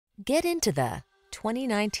Get into the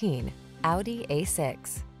 2019 Audi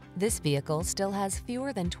A6. This vehicle still has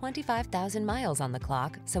fewer than 25,000 miles on the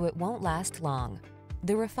clock, so it won't last long.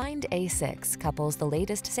 The refined A6 couples the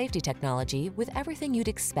latest safety technology with everything you'd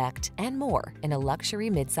expect and more in a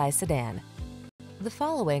luxury midsize sedan. The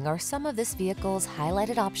following are some of this vehicle's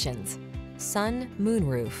highlighted options: sun,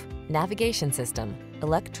 moonroof, navigation system,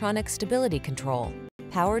 electronic stability control,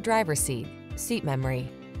 power driver seat, seat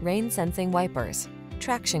memory, rain sensing wipers,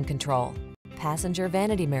 traction control, passenger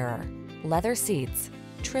vanity mirror, leather seats,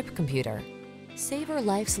 trip computer. Savor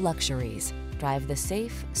life's luxuries. Drive the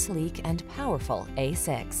safe, sleek, and powerful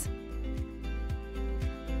A6.